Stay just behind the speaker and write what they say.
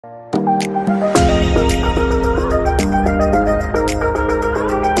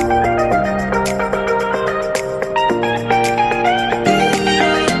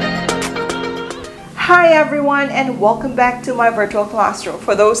everyone, and welcome back to my virtual classroom.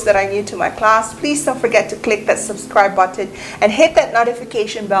 For those that are new to my class, please don't forget to click that subscribe button and hit that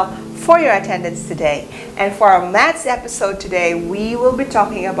notification bell for your attendance today. And for our maths episode today, we will be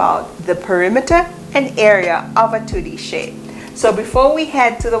talking about the perimeter and area of a 2D shape. So before we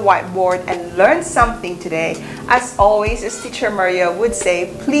head to the whiteboard and learn something today, as always, as Teacher Maria would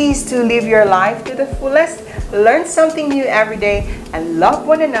say, please do live your life to the fullest, learn something new every day, and love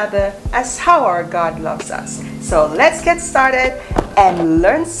one another as how our God loves us. So let's get started and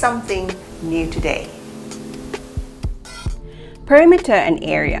learn something new today. Perimeter and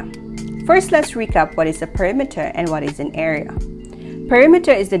area. First, let's recap what is a perimeter and what is an area.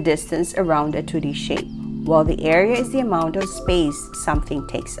 Perimeter is the distance around a 2D shape, while the area is the amount of space something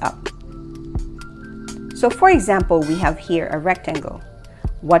takes up. So for example, we have here a rectangle.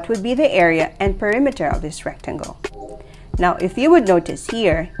 What would be the area and perimeter of this rectangle? Now, if you would notice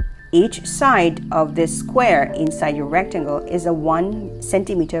here, each side of this square inside your rectangle is a 1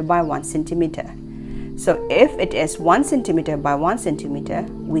 centimeter by 1 centimeter. So if it is 1 centimeter by 1 centimeter,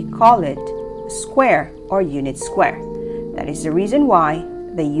 we call it square or unit square. That is the reason why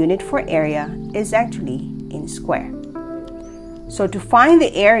the unit for area is actually in square. So to find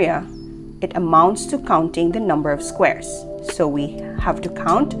the area, it amounts to counting the number of squares. So we have to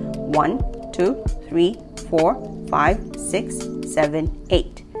count 1, 2, 3, 4, 5, 6, 7,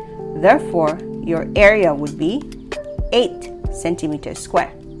 8. Therefore, your area would be 8 centimeters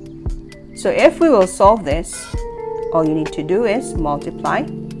square. So if we will solve this, all you need to do is multiply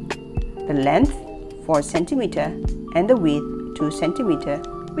the length 4 centimeter and the width 2 centimeter,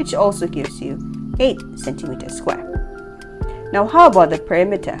 which also gives you 8 centimeters square. Now how about the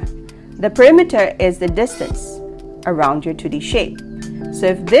perimeter? The perimeter is the distance around your 2D shape. So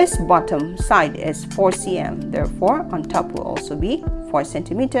if this bottom side is 4 cm, therefore on top will also be 4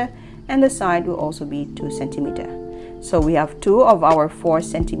 centimeter and the side will also be 2 centimeter. So we have 2 of our 4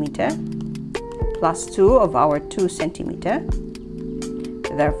 centimeter plus 2 of our 2 centimeter.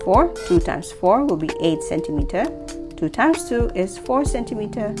 Therefore 2 times 4 will be 8 centimeter. 2 times 2 is 4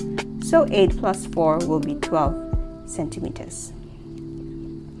 centimeter. So 8 plus 4 will be 12 centimeters.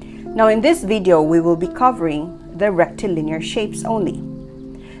 Now in this video, we will be covering the rectilinear shapes only.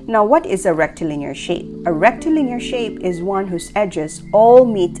 Now what is a rectilinear shape? A rectilinear shape is one whose edges all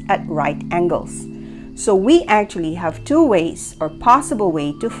meet at right angles. So we actually have two ways or possible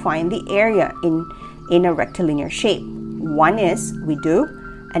way to find the area in a rectilinear shape. One is we do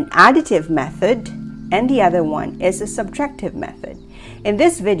an additive method and the other one is a subtractive method. In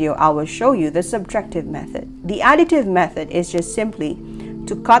this video, I will show you the subtractive method. The additive method is just simply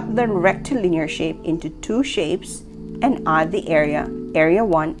to cut the rectilinear shape into two shapes and add the area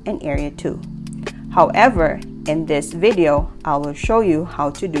 1 and area 2. However, in this video, I will show you how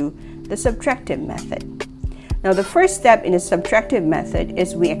to do the subtractive method. Now, the first step in the subtractive method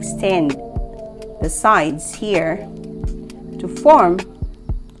is we extend the sides here to form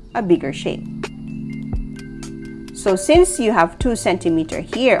a bigger shape. So since you have 2 centimeter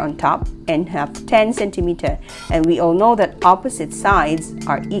here on top and have 10 centimeter, and we all know that opposite sides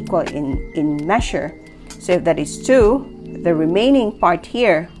are equal in measure, so if that is 2, the remaining part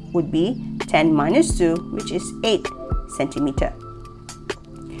here would be 10 minus 2, which is 8 centimeter.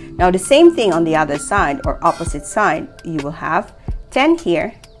 Now the same thing on the other side or opposite side, you will have 10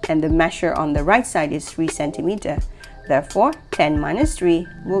 here and the measure on the right side is 3 centimeter. Therefore, 10 minus 3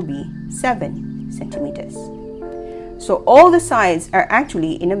 will be 7 centimeters. So all the sides are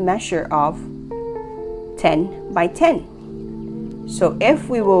actually in a measure of 10 by 10. So if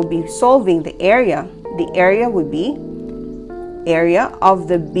we will be solving the area would be area of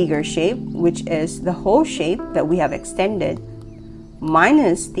the bigger shape, which is the whole shape that we have extended,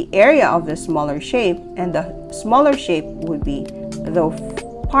 minus the area of the smaller shape, and the smaller shape would be the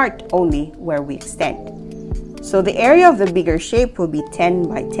part only where we extend. So the area of the bigger shape will be 10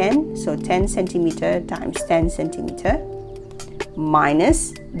 by 10, so 10 centimeter times 10 centimeter,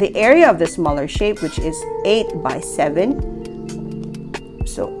 minus the area of the smaller shape, which is 8 by 7,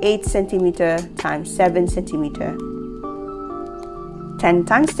 so 8 centimeter times 7 centimeter. 10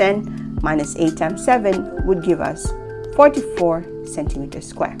 times 10 minus 8 times 7 would give us 44 centimeters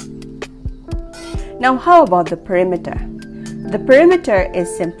square. Now how about the perimeter? The perimeter is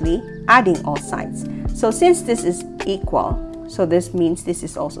simply adding all sides. So since this is equal, so this means this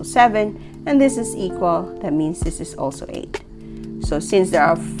is also 7 and this is equal, that means this is also 8. So since there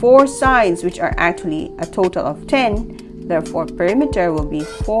are 4 sides which are actually a total of 10, therefore perimeter will be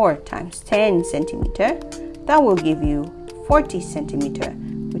 4 times 10 centimeter. That will give you 40 centimeter,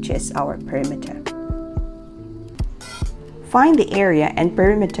 which is our perimeter. Find the area and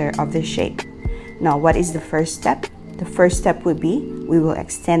perimeter of the shape. Now, what is the first step? The first step would be we will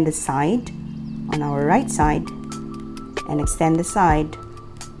extend the side on our right side and extend the side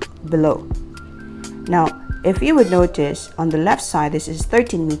below. Now, if you would notice, on the left side this is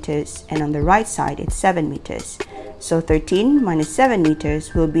 13 meters and on the right side it's 7 meters. So 13 minus 7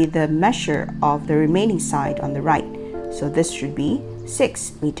 meters will be the measure of the remaining side on the right. So this should be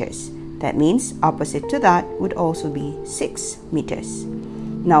 6 meters. That means opposite to that would also be 6 meters.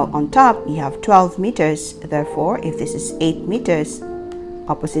 Now on top you have 12 meters. Therefore, if this is 8 meters,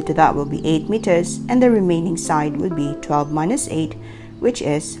 opposite to that will be 8 meters and the remaining side would be 12 minus 8, which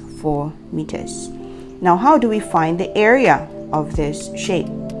is 4 meters. Now, how do we find the area of this shape?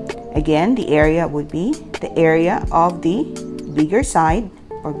 Again, the area would be the area of the bigger side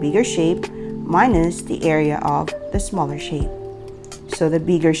or bigger shape minus the area of the smaller shape. So the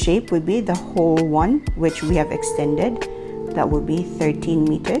bigger shape would be the whole one which we have extended. That would be 13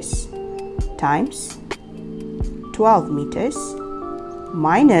 meters times 12 meters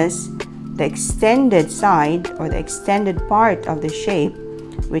minus the extended side or the extended part of the shape,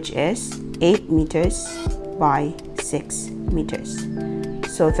 which is 8 meters by 6 meters.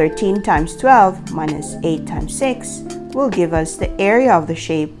 So 13 times 12 minus 8 times 6 will give us the area of the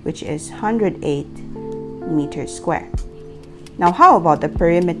shape, which is 108 meters square. Now, how about the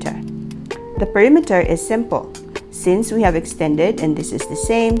perimeter? The perimeter is simple. Since we have extended and this is the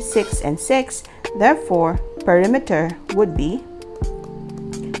same, 6 and 6, therefore perimeter would be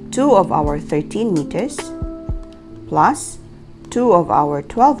 2 of our 13 meters plus 2 of our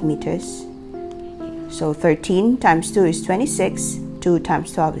 12 meters. So 13 times 2 is 26, 2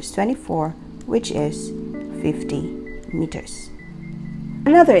 times 12 is 24, which is 50 meters.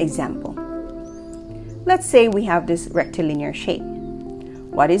 Another example. Let's say we have this rectilinear shape.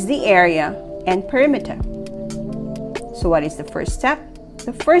 What is the area and perimeter? So what is the first step?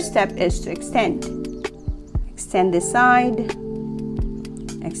 The first step is to extend. Extend this side,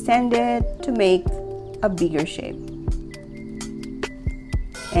 extend it to make a bigger shape.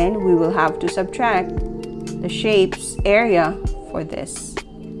 And we will have to subtract the shape's area for this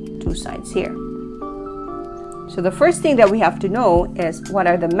two sides here. So the first thing that we have to know is what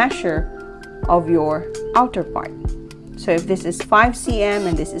are the measure of your outer part. So if this is 5 cm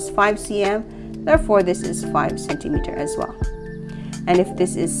and this is 5 cm, therefore this is 5 centimeter as well. And if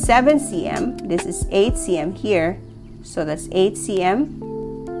this is 7 cm, this is 8 cm here, so that's 8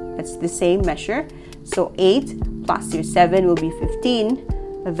 cm. That's the same measure. So 8 plus your 7 will be 15.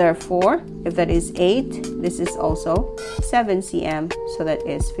 Therefore, if that is 8, this is also 7 cm, so that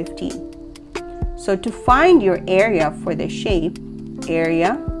is 15. So to find your area for the shape,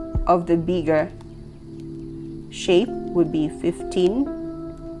 area of the bigger shape would be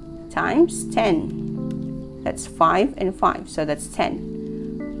 15 times 10. That's 5 and 5, so that's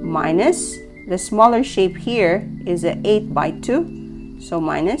 10. Minus the smaller shape here is a 8 by 2, so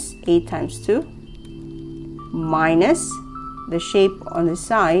minus 8 times 2. Minus the shape on the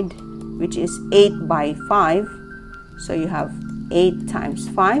side, which is 8 by 5, so you have 8 times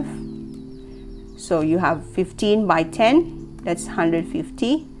 5. So you have 15 by 10, that's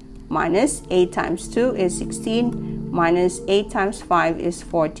 150, minus 8 times 2 is 16, minus 8 times 5 is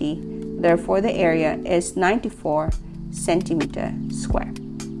 40. Therefore, the area is 94 centimeter square.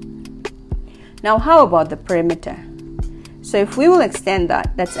 Now, how about the perimeter? So if we will extend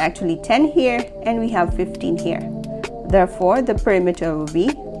that, that's actually 10 here, and we have 15 here. Therefore, the perimeter will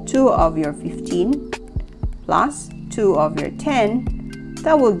be 2 of your 15 plus 2 of your 10.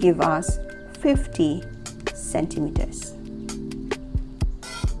 That will give us 50 centimeters.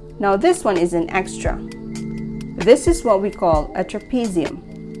 Now this one is an extra. This is what we call a trapezium.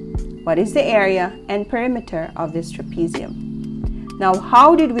 What is the area and perimeter of this trapezium? Now,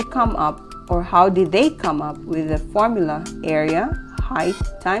 how did we come up, or how did they come up with the formula area, height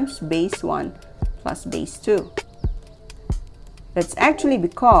times base 1 plus base 2? That's actually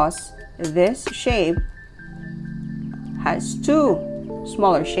because this shape has two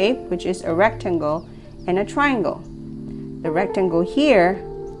smaller shape, which is a rectangle and a triangle. The rectangle here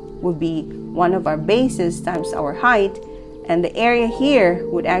would be one of our bases times our height, and the area here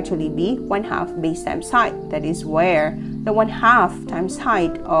would actually be 1/2 base times height. That is where the 1/2 times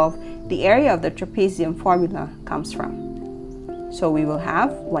height of the area of the trapezium formula comes from. So we will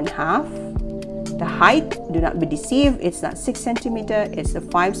have 1/2. The height, do not be deceived, it's not 6 centimeter, it's the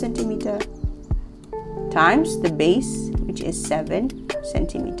 5 centimeter, times the base, which is 7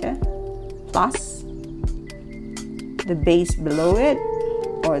 centimeter, plus the base below it,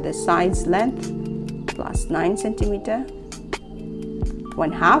 or the side's length, plus 9 centimeter.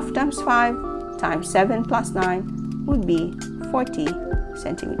 1/2 times 5 times 7 plus 9 would be 40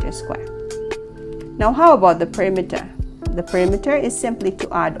 centimeters square. Now how about the perimeter? The perimeter is simply to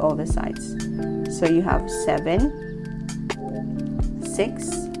add all the sides. So you have 7, 6,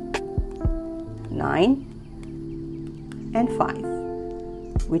 9, and 5,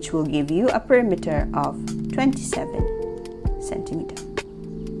 which will give you a perimeter of 27 centimeters.